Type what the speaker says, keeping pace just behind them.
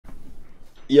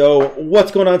Yo,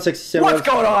 what's going on, Sexy Sailor? What's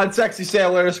going on, Sexy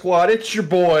Sailor Squad? It's your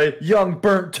boy, Young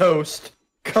Burnt Toast,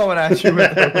 coming at you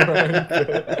with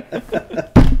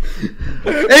the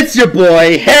It's your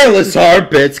boy, Hairless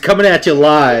Armpits, coming at you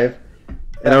live.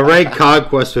 And a ranked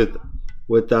Conquest with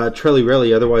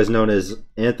TrelliRelli, otherwise known as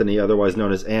Anthony, otherwise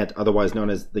known as Ant, otherwise known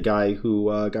as the guy who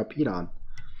got peed on.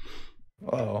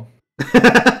 Oh.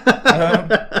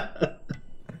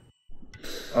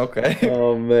 Okay.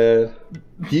 Oh, man.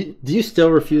 Do you still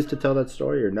refuse to tell that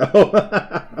story or no?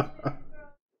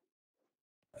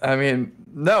 I mean,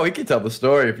 no, we can tell the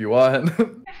story if you want.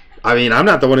 I mean, I'm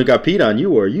not the one who got peed on.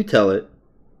 You were. You tell it.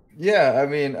 Yeah, I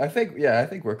mean, I think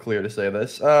we're clear to say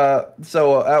this.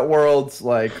 So at Worlds,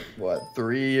 like, what,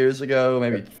 3 years ago,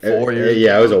 maybe 4 years ago?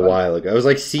 Yeah, it was a while ago. It was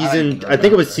like season, I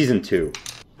think it was season 2.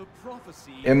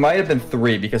 It might have been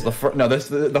 3 because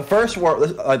the first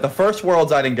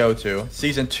Worlds I didn't go to.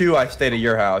 Season 2 I stayed at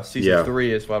your house. Season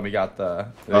 3 is when we got the.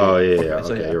 Oh yeah,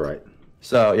 so, okay, you're right.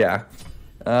 So yeah,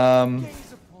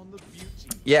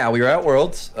 yeah, we were at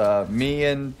Worlds. Me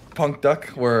and Punk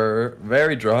Duck were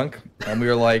very drunk, and we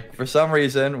were like, for some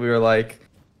reason, we were like,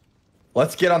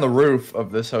 let's get on the roof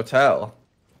of this hotel.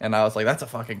 And I was like, that's a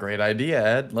fucking great idea,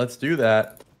 Ed. Let's do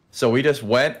that. So we just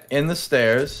went in the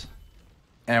stairs,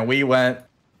 and we went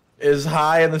as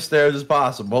high in the stairs as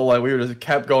possible. Like, we were just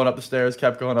kept going up the stairs,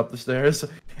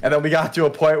 and then we got to a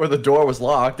point where the door was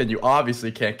locked, and you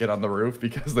obviously can't get on the roof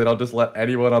because they don't just let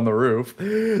anyone on the roof.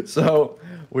 So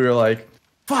we were like,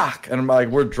 fuck, and I'm like,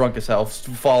 we're drunk as hell,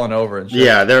 falling over and shit.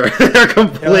 Yeah, they're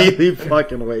completely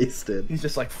fucking wasted. He's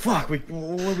just like, fuck, what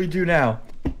do we do now?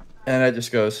 And Ed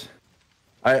just goes,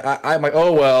 I'm like,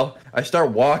 oh well. I start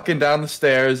walking down the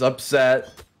stairs, upset,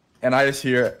 and I just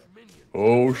hear,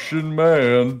 Ocean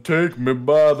man, take me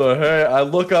by the hand. I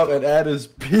look up and Ed is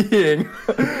peeing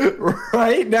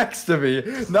right next to me.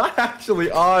 Not actually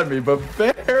on me, but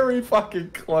very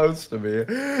fucking close to me.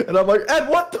 And I'm like, Ed,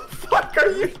 what the fuck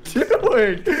are you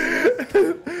doing?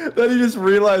 Then he just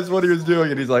realized what he was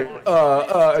doing and he's like,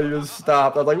 and he just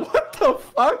stopped. I'm like, what the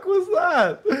fuck was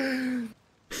that?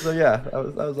 So yeah, that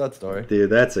was that story. Dude,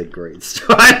 that's a great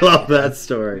story. I love that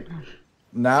story.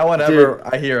 Now whenever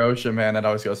I hear Ocean man, Ed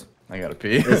always goes, I gotta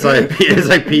pee. It's like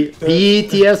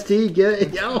PTSD. Get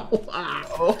it? Yo.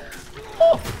 Wow.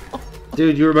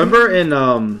 Dude, you remember in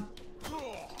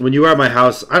when you were at my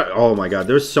house? Oh my god,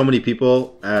 there's so many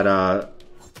people at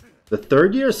the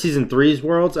third year season 3's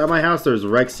Worlds at my house. There's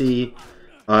Rexy,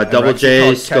 Double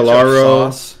J,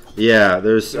 Scalaro. Yeah,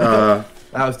 there's that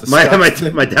was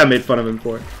disgusting. my dad made fun of him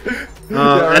for it.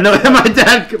 I know my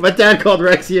dad called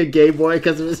Rexy a gay boy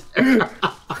because of his hair.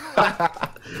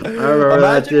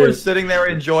 Imagine we're sitting there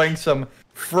enjoying some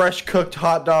fresh cooked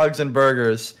hot dogs and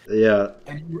burgers. Yeah.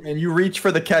 And you reach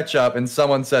for the ketchup and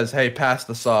someone says, "Hey, pass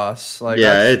the sauce." Like,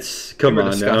 yeah, it's come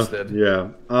on disgusted. now.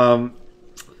 Yeah.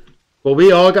 Well,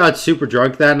 we all got super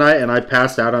drunk that night, and I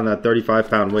passed out on that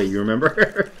 35-pound weight. You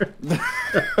remember?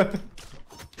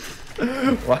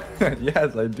 Well,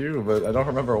 yes, I do, but I don't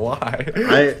remember why.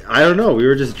 I don't know. We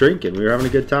were just drinking. We were having a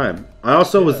good time. I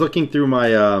also was looking through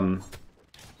my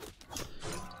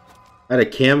I had a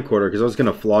camcorder because I was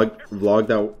gonna vlog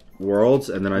that Worlds,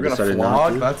 and then I decided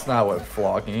not to. That's not what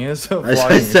vlogging is.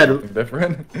 I said is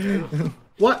different.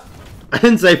 What? I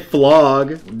didn't say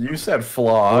flog. You said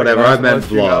flog. Whatever. I meant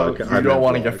vlog. You don't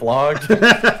want to get flogged.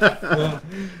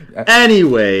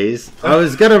 Anyways, I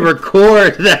was gonna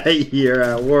record that year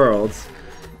at Worlds,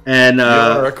 and you don't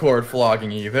want to record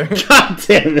vlogging either. God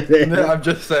damn it! No, I'm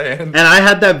just saying. And I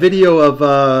had that video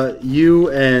of you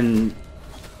and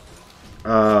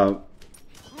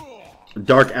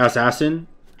Dark Assassin.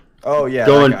 Oh yeah.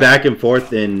 Going back and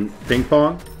forth in ping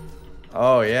pong.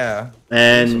 Oh yeah.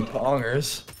 And some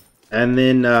pongers. And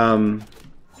then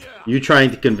you trying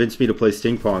to convince me to play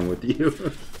sting pong with you.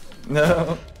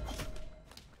 No.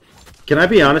 Can I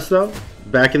be honest though?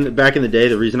 Back in the day,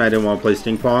 the reason I didn't want to play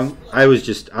sting pong, I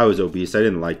was obese. I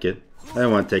didn't like it. I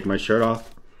didn't want to take my shirt off.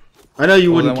 I know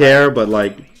you wouldn't care, but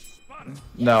like,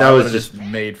 no, that was just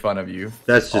made fun of you.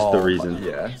 That's just the reason.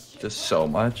 Yeah, just so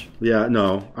much. Yeah,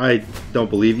 no, I don't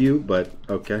believe you, but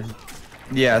okay.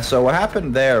 Yeah, so what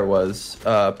happened there was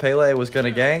Pele was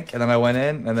gonna gank, and then I went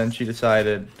in, and then she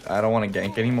decided I don't want to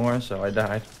gank anymore, so I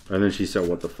died. And then she said,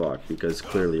 "What the fuck?" Because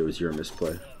clearly it was your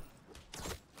misplay.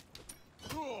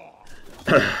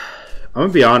 I'm gonna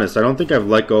be honest. I don't think I've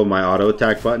let go of my auto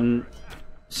attack button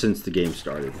since the game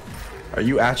started. Are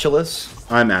you Achilles?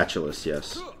 I'm Achilles,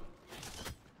 yes.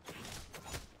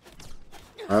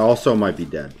 I also might be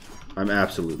dead. I'm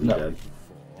absolutely dead.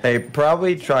 Hey,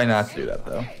 probably try not to do that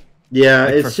though. Yeah,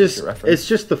 it's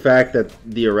just the fact that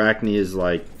the Arachne is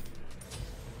like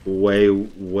way,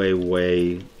 way,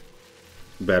 way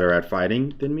better at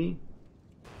fighting than me.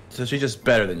 So she's just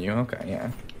better than you. Okay,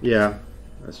 yeah. Yeah,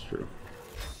 that's true.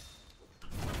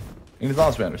 As long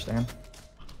as we understand.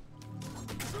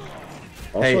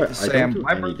 Also, Hey, I Sam, don't do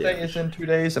my any birthday damage. is in 2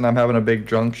 days, and I'm having a big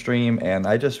drunk stream, and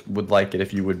I just would like it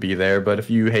if you would be there, but if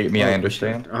you hate me, I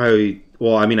understand.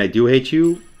 Well, I mean, I do hate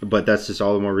you, but that's just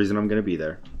all the more reason I'm gonna be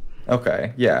there.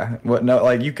 Okay, yeah. What? No,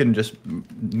 like, you can just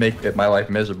make it my life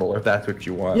miserable if that's what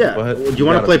you want. Yeah. But Do you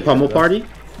want to play be Pummel there. Party?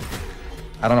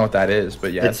 I don't know what that is,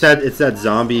 but yes. It's that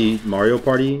zombie Mario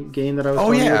Party game that I was. Oh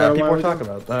telling you yeah, about a people while were ago. talking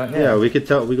about that. Yeah, we could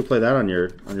play that on your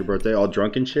birthday, all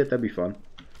drunk and shit. That'd be fun.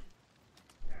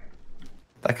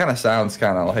 That kind of sounds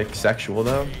kind of like sexual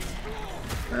though.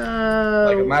 Uh,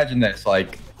 Like, imagine this,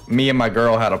 like, me and my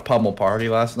girl had a pummel party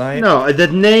last night. No, the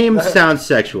name sounds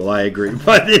sexual. I agree,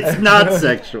 but it's not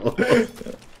sexual.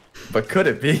 But could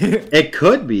it be? It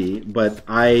could be, but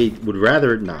I would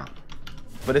rather not.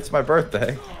 But it's my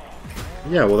birthday.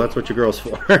 Yeah, well, that's what your girl's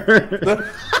for.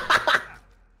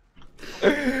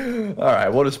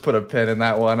 Alright, we'll just put a pin in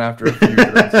that one. After a few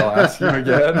drinks, I'll ask you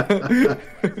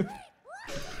again.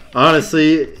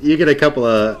 Honestly, you get a couple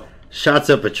of shots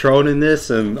of Patron in this,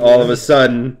 and all of a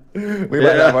sudden, we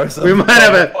might have ourselves we might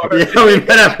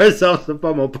have ourselves a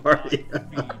pummel party.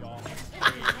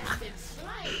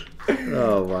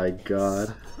 Oh my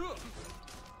god.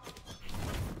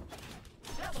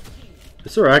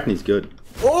 This Arachne's good.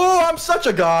 Oh, I'm such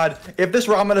a god. If this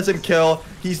Rama doesn't kill,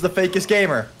 he's the fakest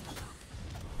gamer.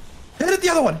 Hit it, the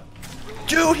other one.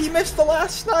 Dude, he missed the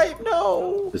last snipe.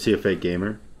 No. Is he a fake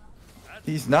gamer?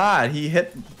 He's not. He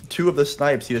hit 2 of the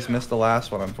snipes. He just missed the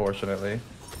last one, unfortunately.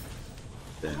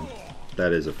 Damn.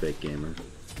 That is a fake gamer.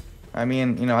 I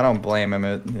mean, you know, I don't blame him.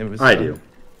 It was. I do.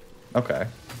 Okay.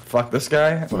 Fuck this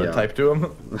guy. I'm gonna Yeah. type to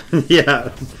him.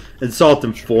 Yeah. Insult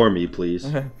him for me,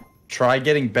 please. Try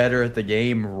getting better at the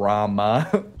game,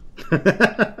 Rama.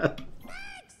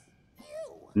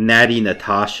 Natty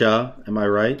Natasha, am I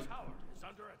right?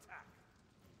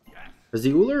 Has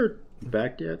the Uller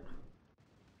back yet?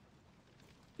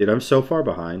 Dude, I'm so far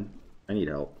behind. I need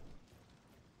help.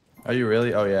 Are you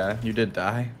really? Oh yeah, you did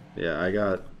die. Yeah, I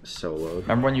got soloed.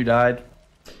 Remember when you died?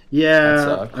 That Yeah,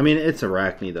 sucked. I mean, it's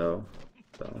Arachne, though.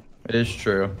 So. It is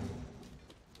true.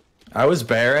 I was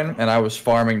Baron, and I was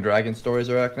farming Dragon Stories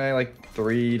Arachne like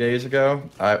 3 days ago.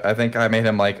 I think I made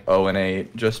him like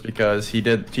 0-8 just because he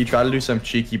tried to do some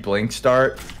cheeky blink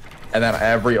start, and then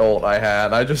every ult I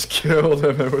had, I just killed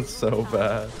him. It was so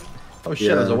bad. Oh shit,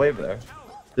 Yeah. there's a wave there.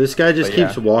 This guy just But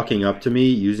keeps yeah. walking up to me,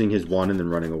 using his one, and then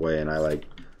running away, and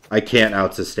I can't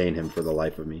out-sustain him for the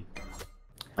life of me.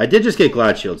 I did just get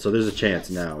Glad Shield, so there's a chance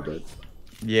now, but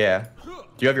Yeah.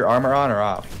 Do you have your armor on or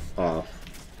off? off.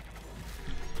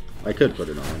 I could put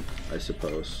it on, I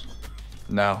suppose.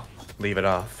 No, leave it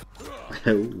off.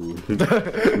 Ooh.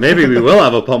 Maybe we will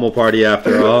have a pummel party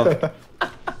after all. Is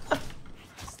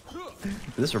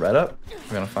this a red up?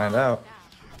 We're gonna find out.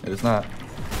 It is not.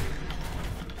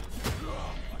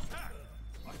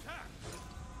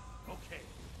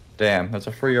 Damn, that's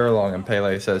a free Erlong, and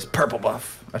Pele says purple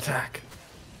buff attack.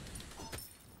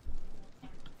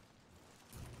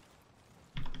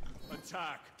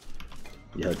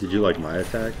 Yeah, did you like my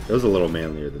attack? It was a little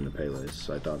manlier than the Pele's,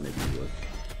 so I thought maybe you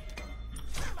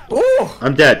would. Ooh!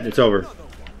 I'm dead. It's over.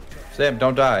 Sam,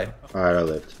 don't die. Alright, I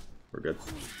lived. We're good.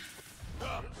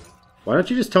 Why don't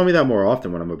you just tell me that more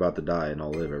often when I'm about to die, and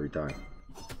I'll live every time?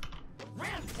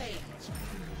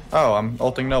 Oh, I'm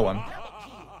ulting no one.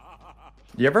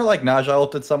 You ever like Naja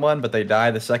ulted someone, but they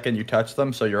die the second you touch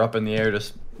them, so you're up in the air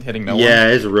just hitting no one? Yeah,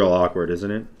 it's real awkward,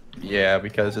 isn't it? Yeah,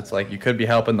 because it's like you could be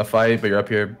helping the fight, but you're up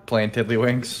here playing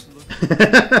tiddlywinks.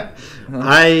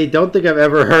 I don't think I've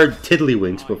ever heard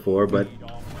Tiddlywinks before, but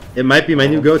it might be my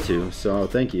new go-to, so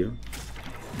thank you.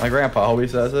 My grandpa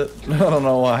always says it. I don't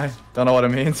know why. Don't know what it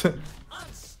means.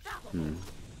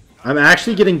 I'm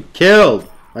actually getting killed.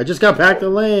 I just got back to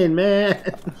lane, man.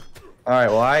 Alright,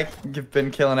 well, I've been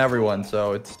killing everyone,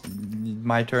 so it's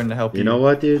my turn to help you. You know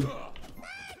what, dude?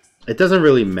 It doesn't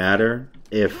really matter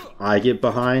if I get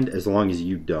behind as long as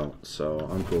you don't, so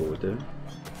I'm cool with it.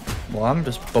 Well, I'm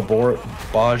just Babor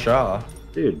Baja.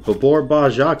 Dude, Babor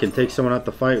Baja can take someone out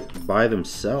the fight by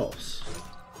themselves.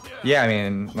 Yeah, I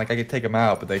mean, like, I could take them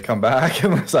out, but they come back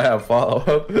unless I have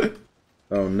follow-up.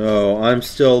 Oh no, I'm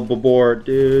still Babor,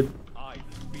 dude.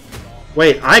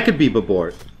 Wait, I could be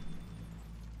Babor.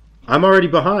 I'm already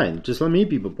behind. Just let me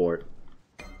be Babor.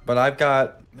 But I've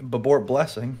got Babort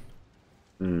Blessing.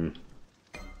 Hmm.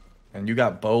 And you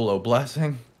got Bolo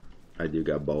Blessing. I do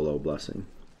got Bolo Blessing.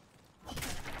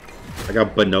 I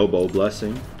got Bonobo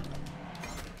Blessing.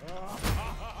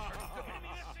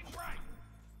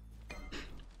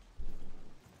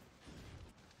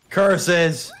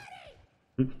 Curses!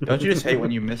 Don't you just hate when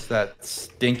you miss that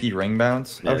stinky ring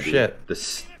bounce? Yeah, Oh dude, shit.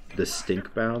 the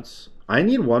stink bounce. I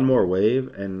need one more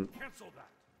wave and...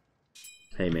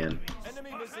 Hey, man.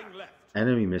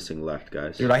 Enemy missing left,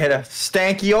 guys. Dude, I hit a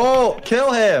stanky ult!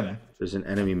 Kill him! There's an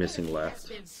enemy missing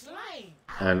left.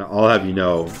 And I'll have you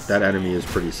know, that enemy is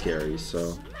pretty scary,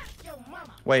 so...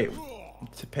 Wait,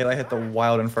 Pele hit the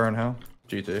Wild Inferno.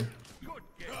 G2.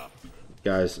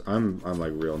 Guys, I'm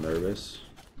like real nervous.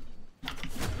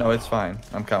 No, it's fine.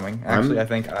 I'm coming. Actually, I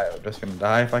think I'm just gonna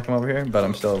die if I come over here, but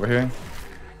I'm still over here.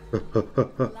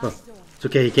 It's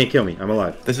okay, he can't kill me. I'm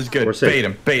alive. This is good. We're safe. Bait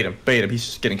him, bait him, bait him. He's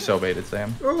just getting so baited,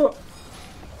 Sam. Oh.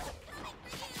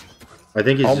 I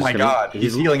think he's Oh just my god,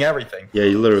 he's healing everything. Yeah,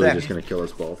 he's literally Sam, just gonna kill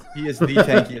us both. He is the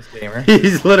tankiest gamer.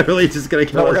 He's literally just gonna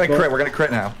kill us both. We're gonna crit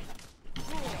now.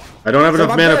 I don't have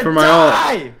enough mana for my ult.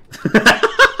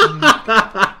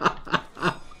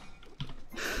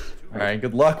 Alright,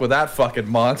 good luck with that fucking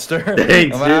monster.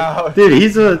 Thanks, I'm out. dude,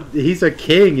 he's a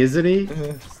king, isn't he?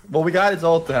 Well, we got his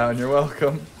ult down. You're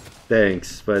welcome.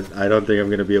 Thanks, but I don't think I'm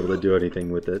gonna be able to do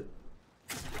anything with it.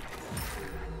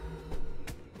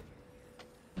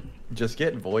 Just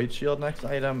get Void Shield next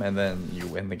item, and then you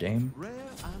win the game.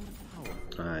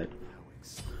 Alright.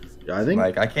 Yeah, I think.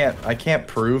 Like I can't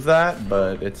prove that,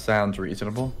 but it sounds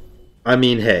reasonable. I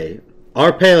mean, hey,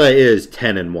 our Pele is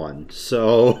 10-1,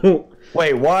 so.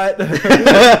 Wait, what?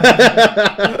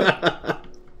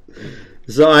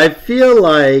 So I feel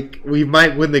like we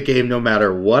might win the game no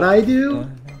matter what I do,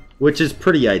 which is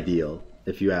pretty ideal,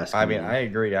 if you ask me. I mean, I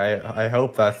agree. I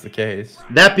hope that's the case.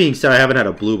 That being said, I haven't had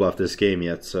a blue buff this game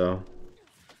yet, so.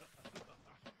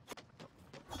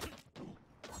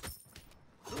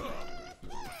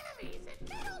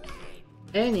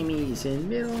 Enemies in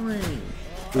middle lane.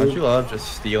 Don't you love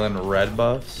just stealing red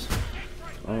buffs?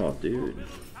 Oh, dude.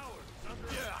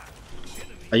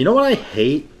 You know what I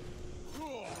hate?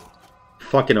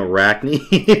 Fucking Arachne.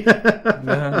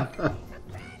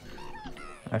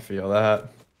 I feel that.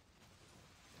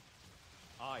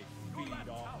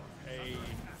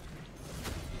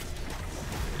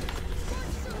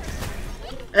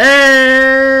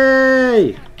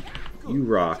 Hey! You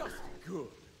rock.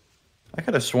 I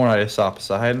could have sworn I just saw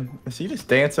Poseidon. Is he just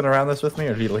dancing around this with me,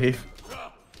 or did he leave?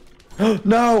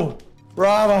 No!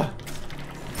 Rama!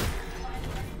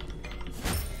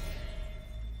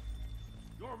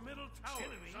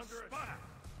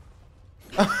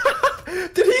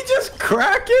 Did he just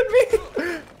crack at me?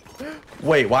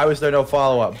 Wait, why was there no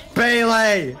follow-up?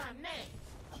 Bailey!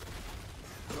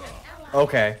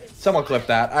 Okay, someone clip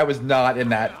that. I was not in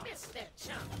that.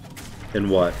 In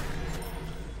what?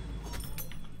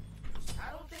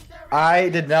 I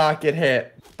did not get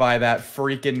hit by that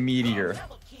freaking meteor.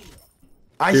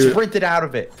 I Dude. sprinted out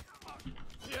of it.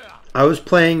 I was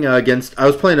playing a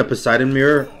Poseidon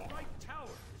mirror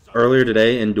earlier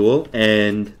today in Duel,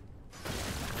 and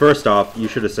first off, you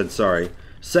should have said sorry.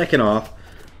 Second off,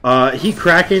 he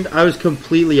crackened. I was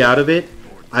completely out of it.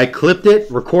 I clipped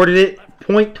it, recorded it,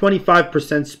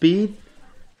 0.25% speed.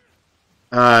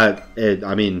 I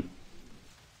mean,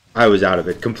 I was out of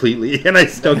it completely, and I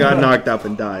still got knocked up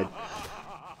and died.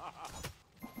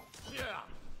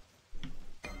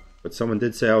 But someone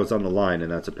did say I was on the line,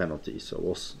 and that's a penalty. So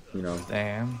we'll, you know.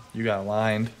 Damn, you got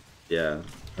lined. Yeah,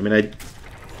 I mean,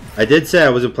 I did say I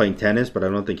wasn't playing tennis, but I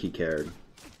don't think he cared.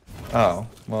 Oh,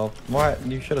 well, what?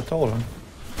 You should have told him.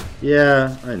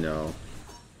 Yeah, I know.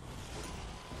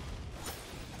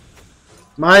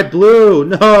 My blue,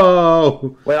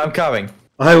 no! Wait, I'm coming.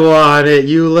 I want it,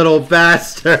 you little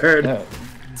bastard!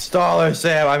 Staller,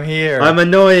 Sam, I'm here. I'm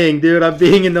annoying, dude. I'm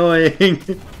being annoying.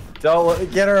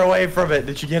 Don't get her away from it.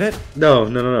 Did you get it? No.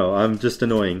 I'm just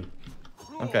annoying.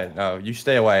 Okay, no, you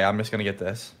stay away. I'm just gonna get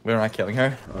this. We're not killing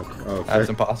her. Okay. That's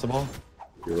impossible.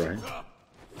 You're right.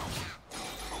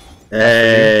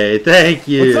 Hey, thank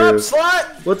you. What's up,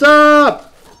 slut? What's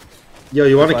up? Yo,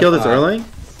 you want to kill this Erlang?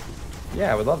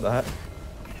 Yeah, I would love that.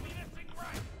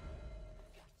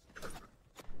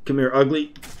 Come here,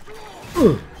 ugly.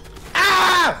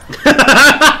 Ah!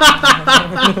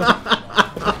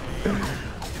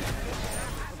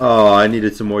 Oh, I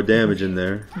needed some more damage in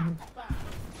there.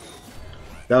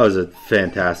 That was a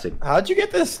fantastic. How'd you get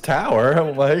this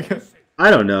tower? Like, I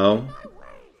don't know.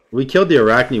 We killed the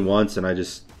Arachne once, and I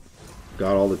just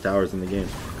got all the towers in the game.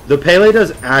 The Pele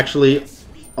does actually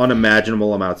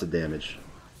unimaginable amounts of damage.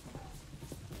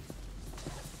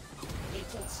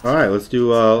 All right, let's do.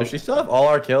 does she still have all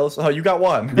our kills? Oh, you got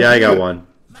one. Yeah, I got one.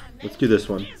 Let's do this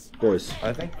one, boys.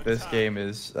 I think this game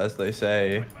is, as they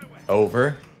say,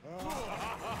 over.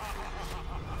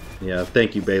 Yeah,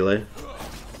 thank you, Bailey.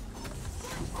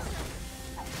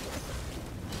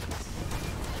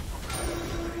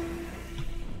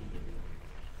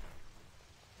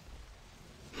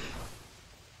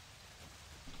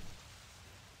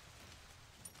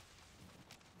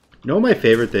 You know what my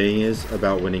favorite thing is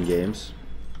about winning games?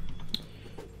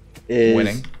 Is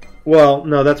Winning? Well,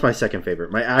 no, that's my second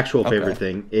favorite. My actual favorite Okay.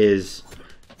 thing is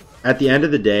at the end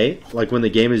of the day, like when the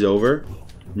game is over,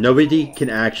 nobody can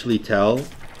actually tell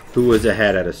who was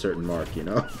ahead at a certain mark, you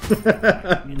know?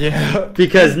 Yeah.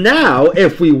 Because now,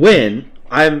 if we win,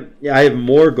 I have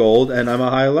more gold and I'm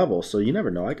a higher level, so you never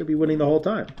know. I could be winning the whole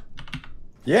time.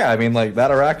 Yeah, I mean, like, that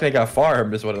Arachne got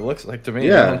farmed is what it looks like to me. I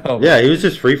Yeah, don't know. yeah, he was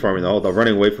just free farming the whole time,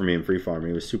 running away from me and free farming.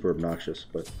 He was super obnoxious,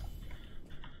 but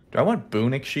Do I want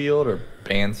Boonic Shield or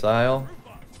Bansile?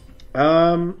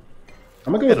 I'm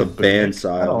gonna go with a band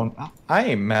style. I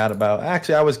ain't mad about.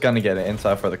 Actually, I was gonna get it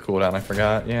inside for the cooldown. I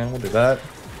forgot. Yeah, we'll do that.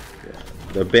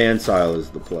 The band style is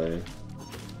the play.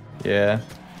 Yeah.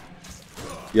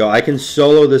 Yo, I can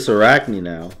solo this Arachne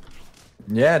now.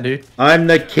 Yeah, dude. I'm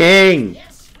the king!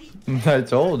 I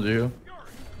told you.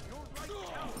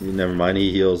 Never mind,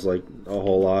 he heals like a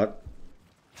whole lot.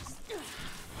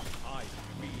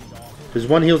 His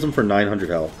one heals him for 900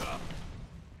 health.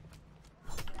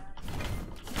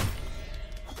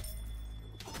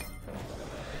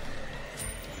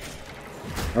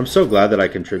 I'm so glad that I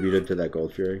contributed to that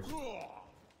Gold Fury.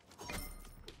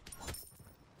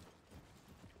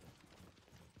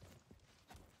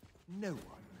 No one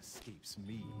escapes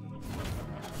me.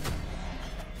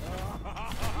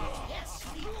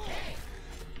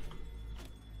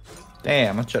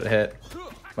 Damn, I should have hit.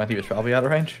 But he was probably out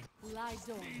of range.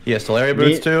 He has Solari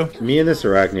boots too. Me and this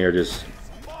Arachne are just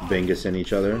bangusing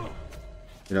each other.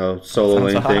 You know, solo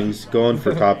lane things, going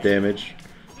for top damage.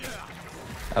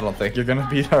 I don't think you're gonna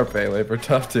beat our Pele for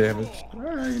tough damage.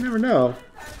 You never know.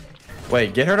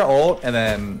 Wait, get her to ult and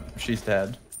then she's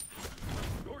dead.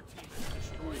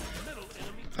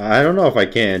 I don't know if I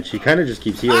can. She kind of just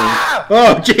keeps healing. Ah!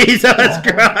 Oh, Jesus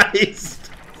Christ!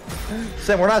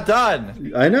 Sam, we're not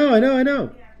done. I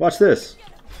know. Watch this.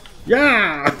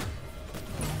 Yeah!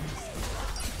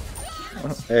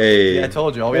 Hey. Yeah, I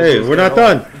told you. Hey, we're not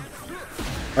done.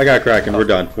 I got Kraken. We're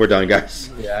done. We're done,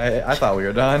 guys. Yeah, I thought we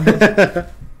were done.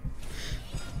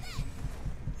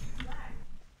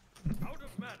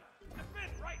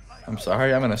 I'm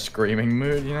sorry, I'm in a screaming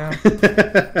mood, you know?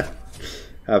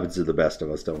 Happens to the best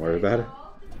of us, don't worry about it.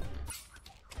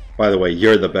 By the way,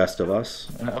 you're the best of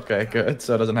us. Okay, good.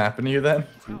 So it doesn't happen to you then?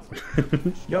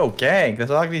 Yo, gang,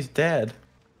 this Agni's dead.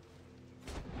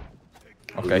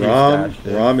 Okay,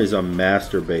 Rom is a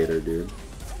masturbator, dude.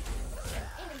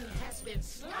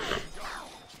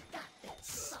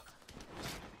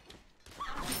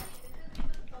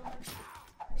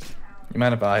 You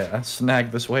mind if I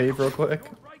snag this wave real quick?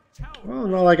 Well,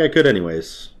 not like I could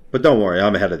anyways. But don't worry,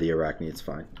 I'm ahead of the Arachne, it's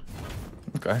fine.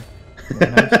 Okay.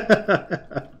 Nice.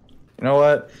 You know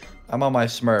what? I'm on my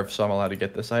Smurf, so I'm allowed to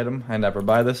get this item. I never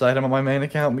buy this item on my main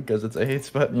account because it's AIDS,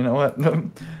 but you know what?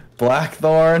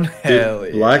 Blackthorn? Hell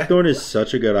yeah. Blackthorn is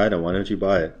such a good item, why don't you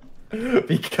buy it?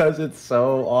 Because it's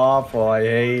so awful, I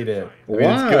hate it. I mean,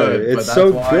 Why? It's good, It's but that's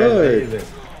so why good. I hate it.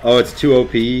 Oh, it's too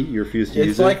OP, you refuse to use it?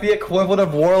 It's like the equivalent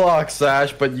of Warlock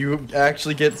Sash, but you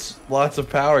actually get lots of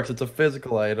power because it's a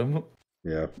physical item.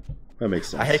 Yeah, that makes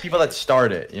sense. I hate people that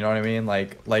start it, you know what I mean?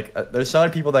 Like there's some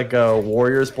people that go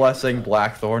Warrior's Blessing,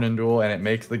 Blackthorn in duel, and it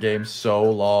makes the game so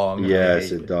long.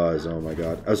 Yes, it does. Oh my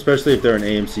god. Especially if they're an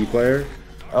AMC player.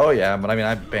 Oh yeah, but I mean,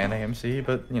 I ban AMC,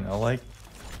 but you know, like...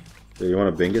 So you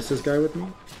want to bingus this guy with me?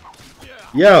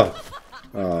 Yo!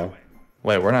 Oh.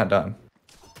 Wait, we're not done.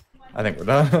 I think we're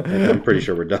done. I'm pretty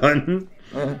sure we're done.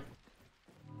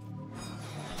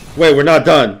 Wait, we're not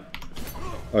done.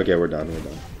 Okay, we're done.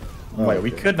 Oh, wait,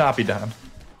 we could not be done.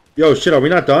 Yo, shit, are we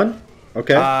not done?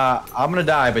 Okay. I'm gonna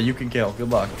die, but you can kill. Good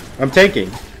luck. I'm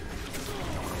tanking.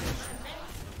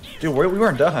 Dude, we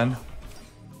weren't done.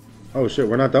 Oh shit,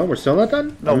 we're not done? We're still not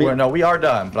done? No, we are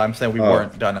done, but I'm saying we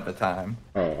weren't done at the time.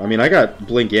 Oh, I mean, I got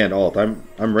blink and ult. I'm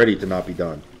ready to not be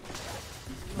done.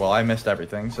 Well, I missed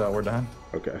everything, so we're done.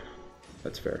 Okay,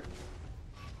 that's fair.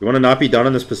 You want to not be done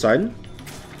on this Poseidon?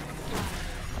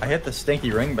 I hit the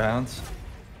stinky ring bounce.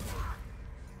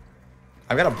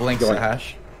 I've got a blink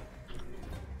sash.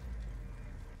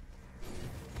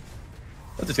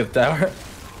 Let's just get the tower.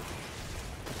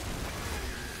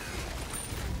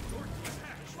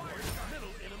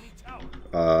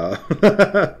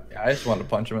 Yeah, I just wanted to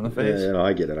punch him in the face. Yeah, no,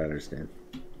 I get it. I understand.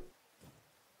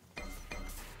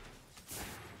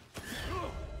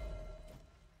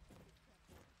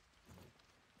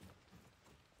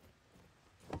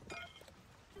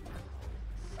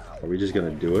 Are we just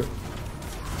gonna do it?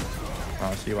 I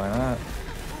don't see why not.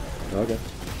 Okay.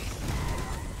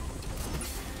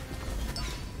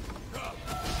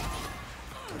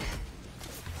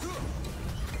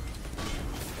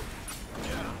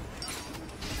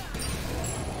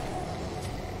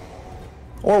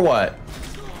 Or what?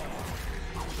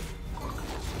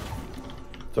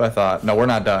 So I thought. No, we're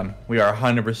not done. We are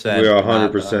 100%. We are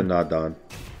 100% not done.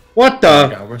 What the? Oh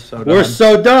my God, we're so done. We're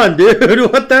so done,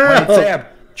 dude. What the hell? Wait, Sam,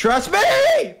 trust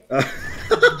me!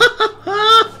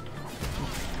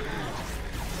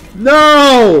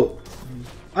 No!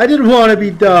 I didn't want to be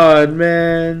done,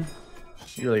 man.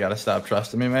 You really gotta stop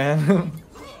trusting me, man.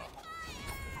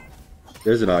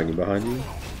 There's an Agni behind you.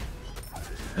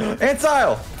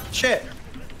 Ansile! Shit!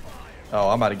 Oh,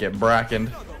 I'm about to get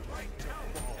brackened.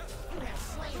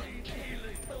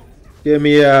 Get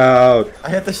me out. I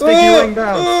hit the sticky wing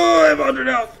down. Oh, I'm under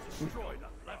now.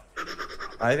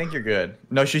 I think you're good.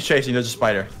 No, she's chasing. There's a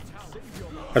spider.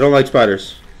 I don't like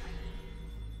spiders.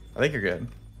 I think you're good.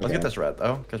 Let's get this red,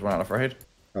 though, because we're not afraid.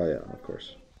 Oh, yeah, of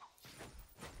course.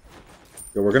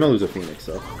 Yo, we're going to lose a Phoenix,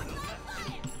 though.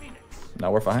 No,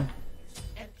 we're fine.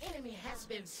 An enemy has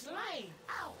been slain.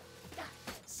 Ow.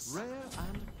 Rare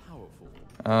and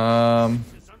powerful.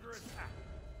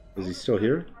 Is he still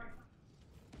here?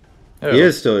 Ew. He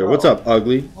is still here. What's up,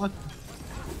 ugly? I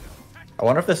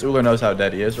wonder if this Uller knows how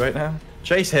dead he is right now.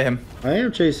 Chase him. I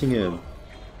am chasing him.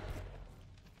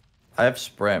 I have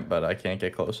sprint, but I can't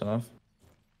get close enough.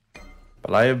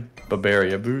 But I have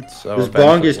Barbaria boots, so This eventually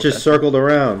Bong is we'll just get- circled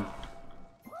around.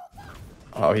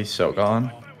 Oh, he's so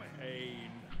gone.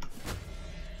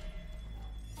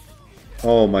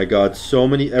 Oh my god, so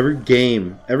many. Every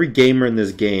gamer in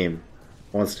this game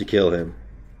wants to kill him.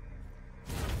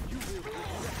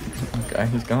 Okay,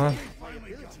 he's gone.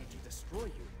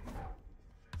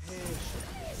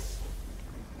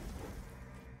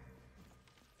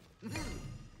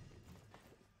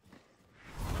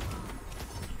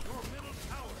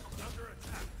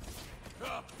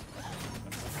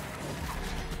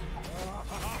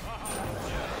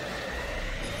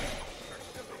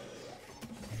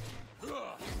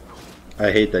 I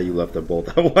hate that you left the bolt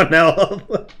at 1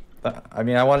 health. I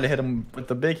mean, I wanted to hit him with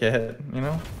the big hit, you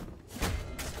know?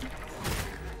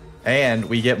 And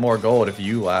we get more gold if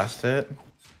you last hit.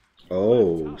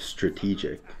 Oh,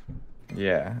 strategic.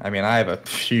 Yeah, I mean, I have a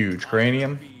huge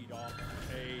cranium.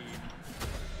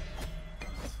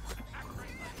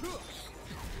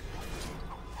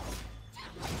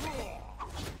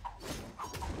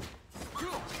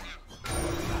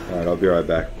 Alright, I'll be right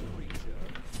back.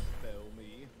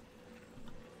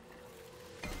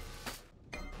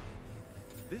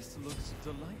 This looks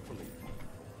delightfully.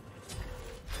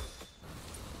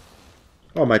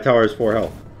 Oh, my tower is 4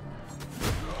 health.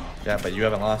 Yeah, but you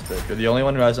haven't lost it. You're the only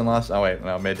one who hasn't lost. Oh, wait,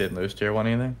 no, May didn't lose tier 1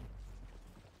 either.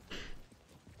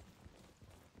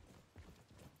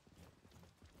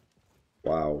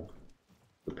 Wow.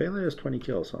 The Pele has 20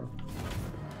 kills, huh?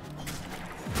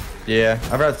 Yeah, I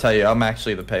forgot to tell you, I'm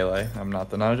actually the Pele. I'm not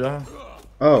the Naja.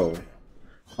 Oh.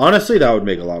 Honestly, that would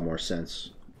make a lot more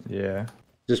sense. Yeah.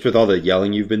 Just with all the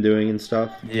yelling you've been doing and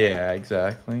stuff. Yeah,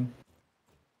 exactly.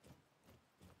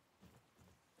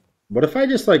 What if I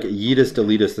just, like, yeetus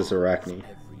deletus this Arachne?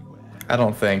 I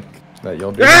don't think that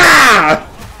you'll be. Ah!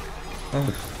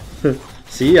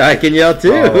 See, I can yell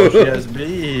too. Oh, she has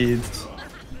beads.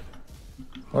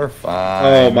 We're fine.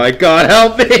 Oh my god,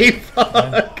 help me!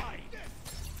 Fuck!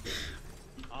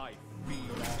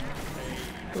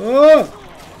 Oh!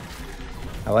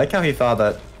 I like how he thought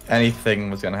that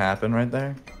anything was gonna happen right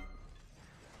there.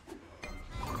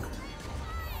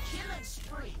 Killing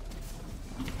spree.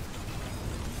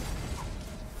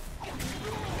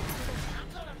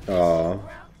 Aw.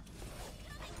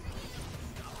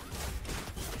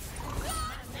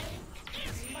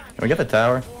 Can we get the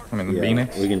tower? I mean, the Yeah,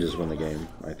 Phoenix. we can just win the game,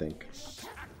 I think.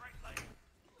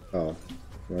 Oh.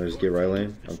 Wanna just get right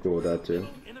lane? I'm cool with that too.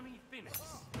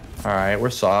 Alright, we're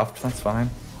soft. That's fine.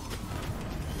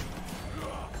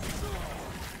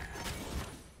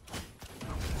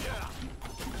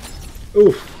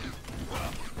 Oof!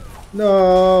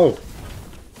 No!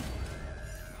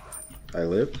 I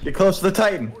lived? Get close to the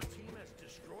Titan.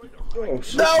 Oh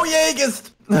shit. No,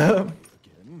 Jaegist!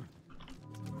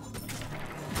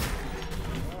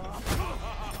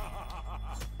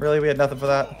 Really? We had nothing for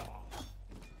that?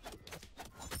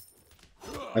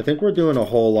 I think we're doing a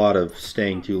whole lot of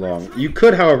staying too long. You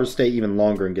could, however, stay even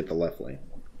longer and get the left lane.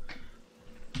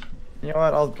 You know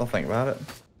what? I'll think about it.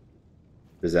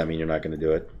 Does that mean you're not going to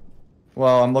do it?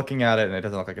 Well, I'm looking at it and it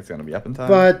doesn't look like it's going to be up in time.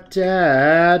 But,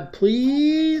 Dad,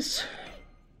 please?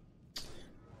 I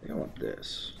think I want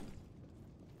this.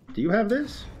 Do you have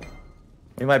this?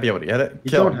 We might be able to get it. You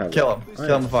Kill don't him. have Kill it. him. I Kill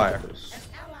him have with fire. this. An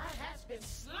ally has been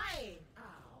slain. Oh,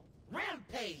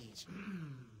 rampage.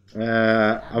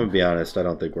 I'm going to be honest. I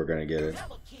don't think we're going to get it.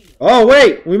 Double kill. Oh,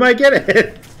 wait! We might get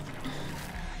it!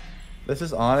 This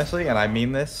is honestly, and I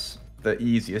mean this, the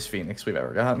easiest Phoenix we've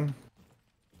ever gotten.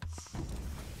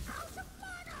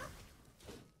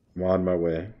 I'm on my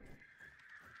way.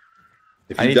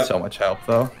 If I you need so much help,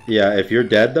 though. Yeah, if you're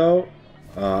dead, though,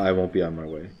 I won't be on my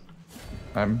way.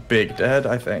 I'm big dead,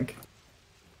 I think.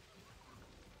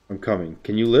 I'm coming.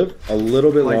 Can you live a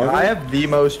little bit longer? I have the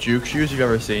most juke shoes you've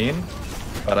ever seen,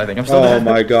 but I think I'm still Oh dead.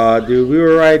 my god, dude, we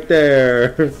were right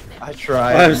there. I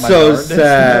tried. I'm so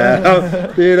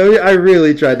sad. Dude, I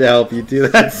really tried to help you, too.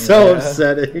 That's so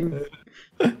upsetting.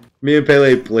 Me and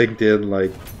Pele blinked in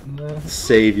like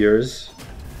saviors.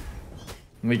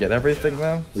 We get everything,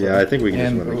 though? Yeah, I think we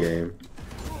can just win the game.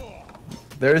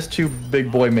 There's 2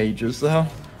 big boy mages, though.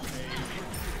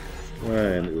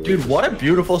 Dude, what a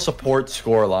beautiful support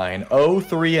scoreline.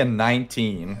 0-3 and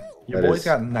 19. Your boy's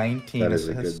got 19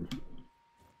 assists.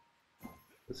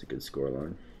 That's a good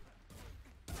scoreline.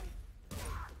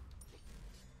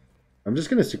 I'm just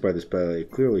gonna stick by this Pele.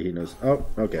 Clearly he knows. Oh,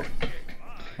 okay.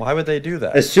 Why would they do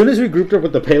that? As soon as we grouped up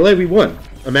with the Pele, we won.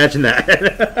 Imagine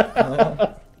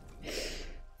that.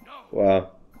 Wow.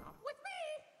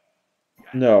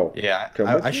 No. Yeah,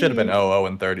 I should have been 0-0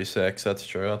 and 36. That's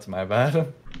true. That's my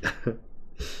bad.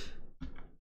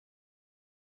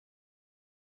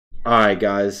 Alright,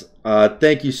 guys.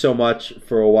 Thank you so much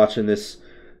for watching this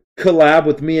collab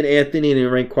with me and Anthony in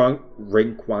Ring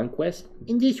Conquest.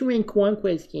 In this Ring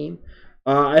Conquest game.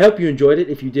 I hope you enjoyed it.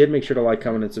 If you did, make sure to like,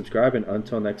 comment, and subscribe. And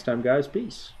until next time, guys,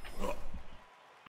 peace.